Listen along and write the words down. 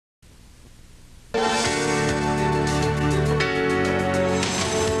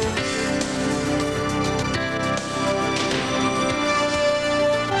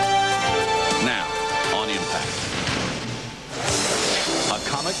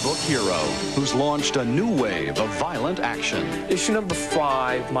book hero who's launched a new wave of violent action. Issue number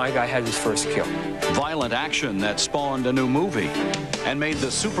 5, my guy had his first kill. Violent action that spawned a new movie and made the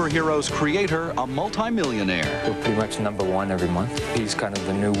superhero's creator a multimillionaire. We're pretty much number 1 every month. He's kind of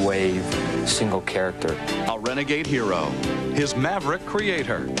the new wave single character. A renegade hero, his maverick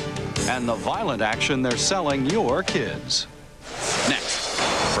creator, and the violent action they're selling your kids. Next,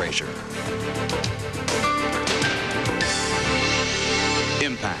 Frasier.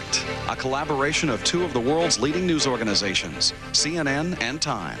 Impact, a collaboration of 2 of the world's leading news organizations, CNN and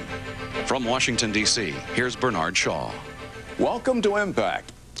Time. From Washington, D.C., here's Bernard Shaw. Welcome to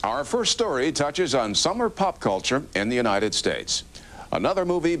Impact. Our first story touches on summer pop culture in the United States. Another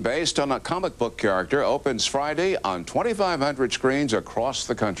movie based on a comic book character opens Friday on 2,500 screens across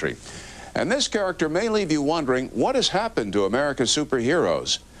the country. And this character may leave you wondering what has happened to America's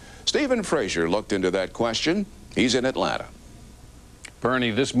superheroes. Stephen Frazier looked into that question. He's in Atlanta.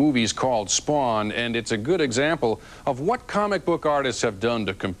 Bernie, this movie's called Spawn, and it's a good example of what comic book artists have done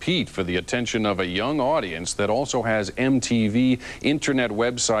to compete for the attention of a young audience that also has MTV, internet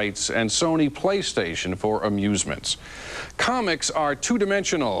websites, and Sony PlayStation for amusements. Comics are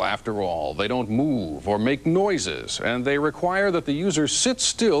two-dimensional, after all. They don't move or make noises, and they require that the user sit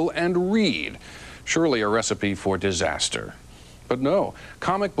still and read. Surely a recipe for disaster. But no,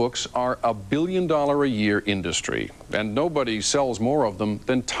 comic books are a billion-dollar-a-year industry, and nobody sells more of them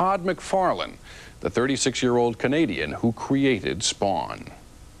than Todd McFarlane, the 36-year-old Canadian who created Spawn.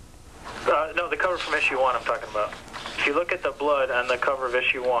 No, the cover from issue 1 I'm talking about. If you look at the blood on the cover of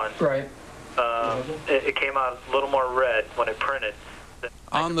issue 1, right. It came out a little more red when it printed.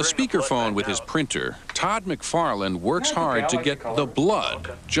 On the speakerphone with his printer, Todd McFarlane works hard to get the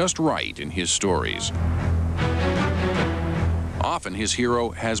blood just right in his stories. Often his hero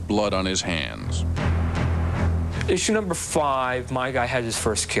has blood on his hands. Issue number 5, my guy had his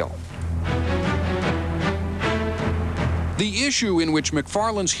first kill. The issue in which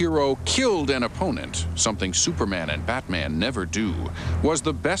McFarlane's hero killed an opponent, something Superman and Batman never do, was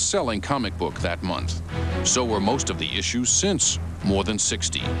the best-selling comic book that month. So were most of the issues since, more than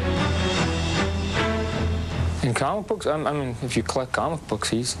 60. In comic books, I mean, if you collect comic books,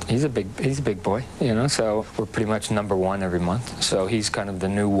 he's a big boy, you know. So we're pretty much number 1 every month. So he's kind of the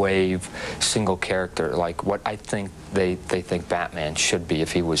new wave single character, like what I think they think Batman should be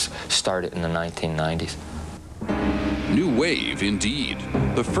if he was started in the 1990s. New wave, indeed.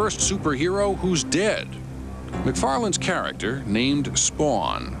 The first superhero who's dead. McFarlane's character, named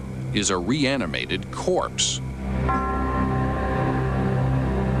Spawn, is a reanimated corpse.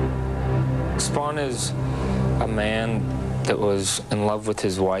 Spawn is a man that was in love with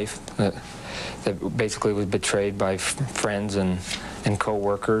his wife, that basically was betrayed by friends and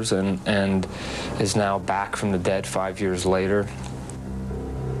co-workers, and is now back from the dead 5 years later.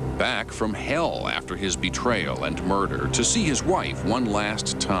 Back from hell after his betrayal and murder to see his wife one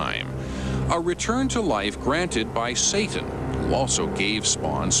last time. A return to life granted by Satan, who also gave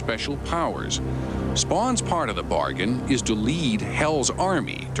Spawn special powers. Spawn's part of the bargain is to lead Hell's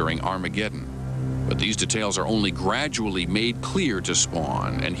army during Armageddon. But these details are only gradually made clear to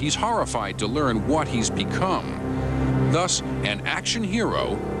Spawn, and he's horrified to learn what he's become. Thus, an action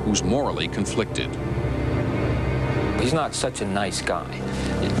hero who's morally conflicted. He's not such a nice guy,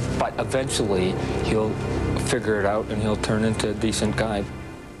 but eventually he'll figure it out and he'll turn into a decent guy.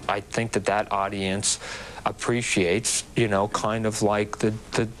 I think that audience appreciates, you know, kind of like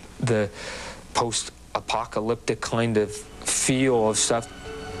the post-apocalyptic kind of feel of stuff.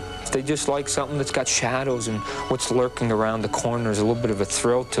 They just like something that's got shadows and what's lurking around the corners, a little bit of a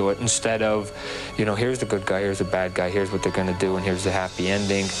thrill to it, instead of, you know, here's the good guy, here's the bad guy, here's what they're going to do, and here's the happy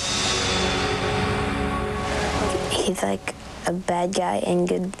ending. He's like a bad guy and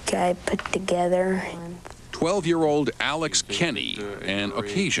good guy put together. 12-year-old Alex Kenny, an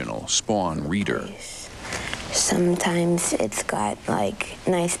occasional Spawn reader. Sometimes it's got like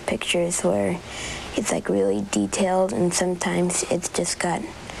nice pictures where it's like really detailed, and sometimes it's just got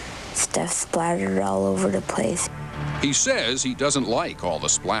stuff splattered all over the place. He says he doesn't like all the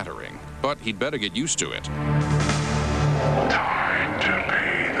splattering, but he'd better get used to it. Time to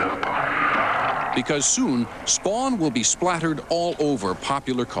pay the piper. Because soon, Spawn will be splattered all over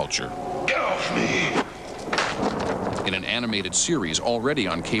popular culture. Get off me! In an animated series already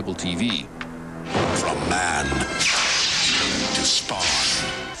on cable TV. From man to Spawn.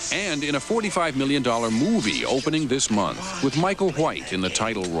 And in a $45 million movie opening this month with Michael White in the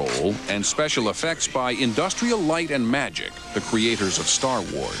title role and special effects by Industrial Light and Magic, the creators of Star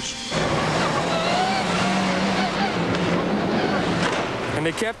Wars. And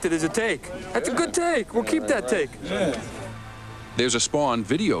they kept it as a take. That's a good take. We'll keep that take. There's a Spawn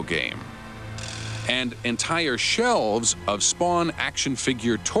video game and entire shelves of Spawn action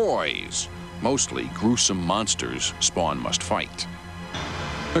figure toys, mostly gruesome monsters Spawn must fight.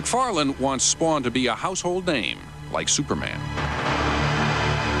 McFarlane wants Spawn to be a household name, like Superman.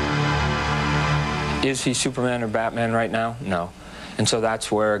 Is he Superman or Batman right now? No. And so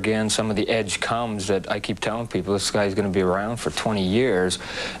that's where, again, some of the edge comes that I keep telling people, this guy's going to be around for 20 years,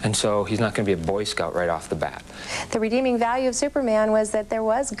 and so he's not going to be a Boy Scout right off the bat. The redeeming value of Superman was that there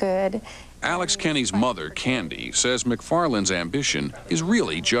was good. Alex Kenny's mother, Candy, says McFarlane's ambition is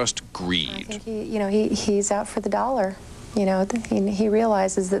really just I greed. think he's out for the dollar. You know, he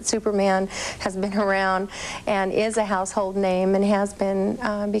realizes that Superman has been around and is a household name and has been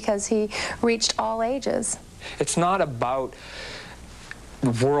because he reached all ages. It's not about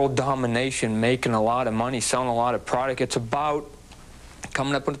world domination, making a lot of money, selling a lot of product. It's about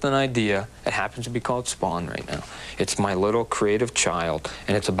coming up with an idea. It happens to be called Spawn right now. It's my little creative child,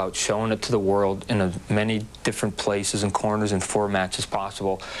 and it's about showing it to the world in as many different places and corners and formats as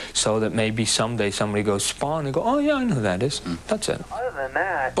possible, so that maybe someday somebody goes Spawn and go, oh yeah, I know who that is. That's it. Other than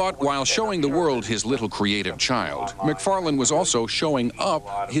that, But while showing the world his little creative child, McFarlane was also showing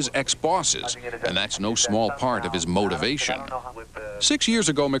up his ex-bosses, and that's no small part of his motivation. 6 years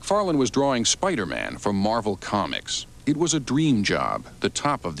ago, McFarlane was drawing Spider-Man from Marvel Comics. It was a dream job, the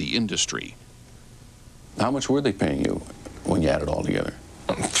top of the industry. How much were they paying you when you add it all together?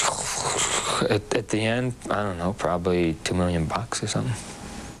 At the end, I don't know, probably $2 million or something.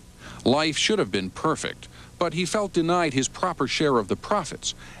 Life should have been perfect, but he felt denied his proper share of the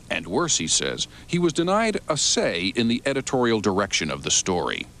profits. And worse, he says, he was denied a say in the editorial direction of the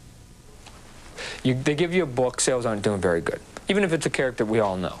story. They give you a book, sales aren't doing very good, even if it's a character we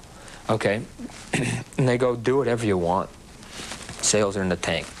all know, okay? And they go, do whatever you want. Sales are in the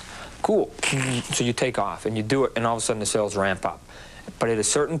tank. Cool. So you take off, and you do it, and all of a sudden the sales ramp up. But at a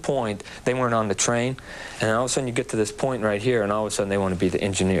certain point, they weren't on the train, and all of a sudden you get to this point right here, and all of a sudden they want to be the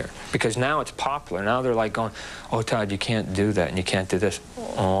engineer. Because now it's popular. Now they're like going, oh, Todd, you can't do that, and you can't do this.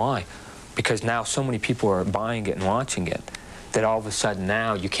 Oh, why? Because now so many people are buying it and watching it that all of a sudden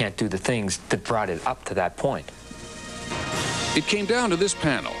now you can't do the things that brought it up to that point. It came down to this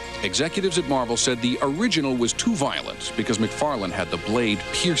panel. Executives at Marvel said the original was too violent because McFarlane had the blade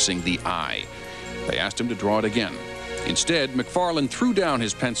piercing the eye. They asked him to draw it again. Instead, McFarlane threw down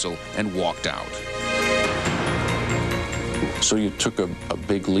his pencil and walked out. So you took a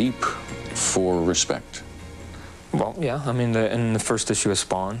big leap for respect? Well, yeah, I mean, in the first issue of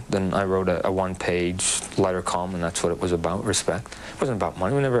Spawn, then I wrote a one-page letter column, and that's what it was about, respect. It wasn't about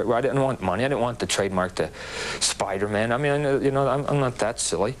money. I didn't want money. I didn't want the trademark to Spider-Man. I mean, you know, I'm not that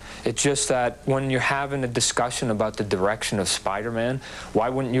silly. It's just that when you're having a discussion about the direction of Spider-Man, why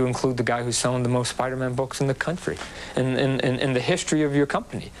wouldn't you include the guy who's selling the most Spider-Man books in the country, in the history of your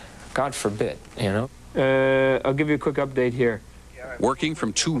company? God forbid, you know? I'll give you a quick update here. Working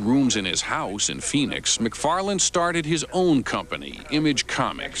from 2 rooms in his house in Phoenix, McFarlane started his own company, Image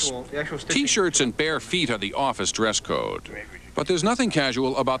Comics. T-shirts and bare feet are the office dress code. But there's nothing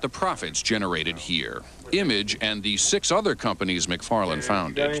casual about the profits generated here. Image and the 6 other companies McFarlane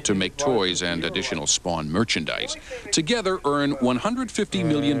founded to make toys and additional Spawn merchandise together earn $150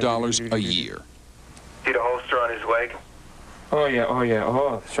 million a year. see the holster on his leg? Oh, yeah,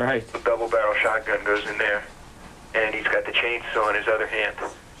 oh, that's right. The double-barrel shotgun goes in there. And he's got the chainsaw in his other hand.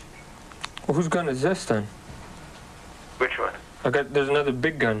 Well, whose gun is this, then? Which one? There's another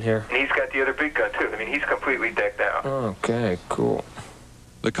big gun here. And he's got the other big gun, too. I mean, he's completely decked out. Okay, cool.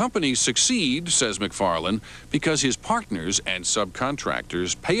 The companies succeed, says McFarlane, because his partners and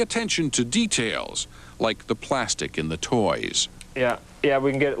subcontractors pay attention to details, like the plastic in the toys. Yeah,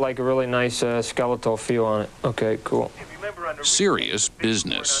 we can get like a really nice skeletal feel on it. Okay, cool. Serious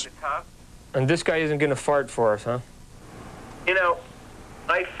business. And this guy isn't going to fart for us, huh? You know,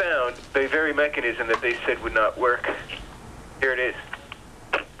 I found the very mechanism that they said would not work. Here it is.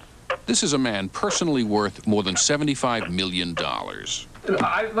 This is a man personally worth more than $75 million. Look,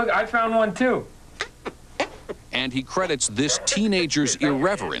 I found one too. And he credits this teenager's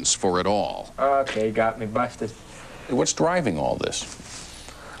irreverence for it all. Okay, got me busted. What's driving all this?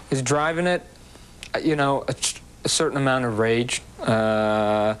 Is driving it, you know, a certain amount of rage,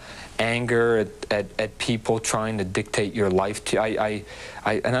 anger at people trying to dictate your life to you. And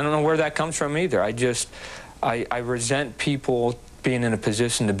I don't know where that comes from either. I resent people being in a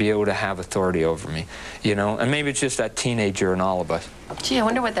position to be able to have authority over me, you know? And maybe it's just that teenager in all of us. Gee, I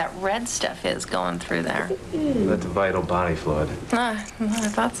wonder what that red stuff is going through there. That's vital body fluid. I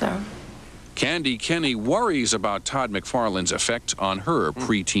thought so. Candy Kenny worries about Todd McFarlane's effect on her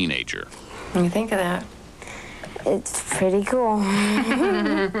pre-teenager. When you think of that. It's pretty cool.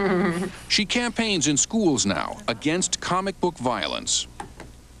 She campaigns in schools now against comic book violence.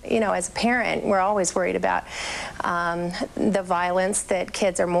 You know, as a parent, we're always worried about the violence that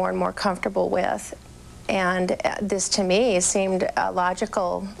kids are more and more comfortable with. And this, to me, seemed a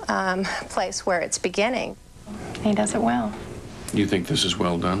logical place where it's beginning. He does it well. You think this is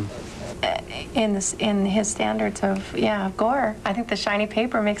well done? In his standards of, yeah, of gore. I think the shiny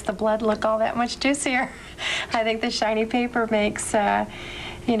paper makes the blood look all that much juicier. I think the shiny paper makes,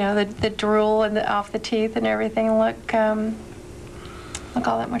 you know, the drool and off the teeth and everything look all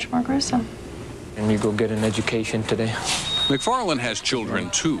that much more gruesome. And you go get an education today. McFarlane has children,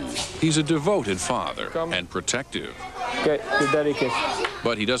 too. He's a devoted father and protective. Okay, good daddy kiss.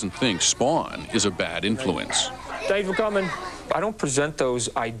 But he doesn't think Spawn is a bad influence. Thanks for coming. I don't present those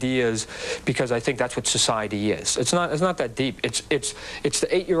ideas because I think that's what society is. It's not that deep. It's the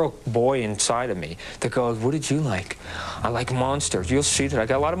 8-year-old boy inside of me that goes, what did you like? I like monsters. You'll see that I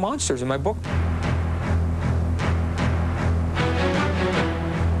got a lot of monsters in my book.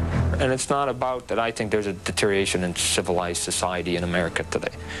 And it's not about that I think there's a deterioration in civilized society in America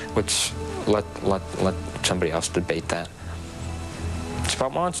today, which let somebody else debate that. It's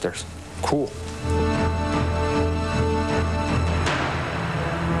about monsters. Cool.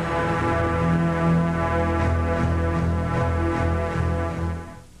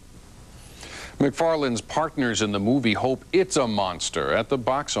 McFarlane's partners in the movie hope it's a monster at the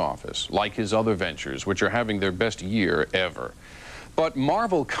box office, like his other ventures, which are having their best year ever. But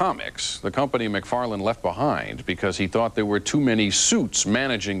Marvel Comics, the company McFarlane left behind because he thought there were too many suits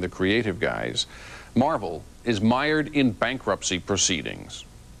managing the creative guys, Marvel is mired in bankruptcy proceedings.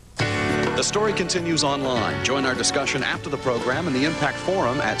 The story continues online. Join our discussion after the program in the Impact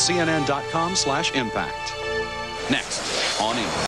Forum at cnn.com/impact. Next on Impact.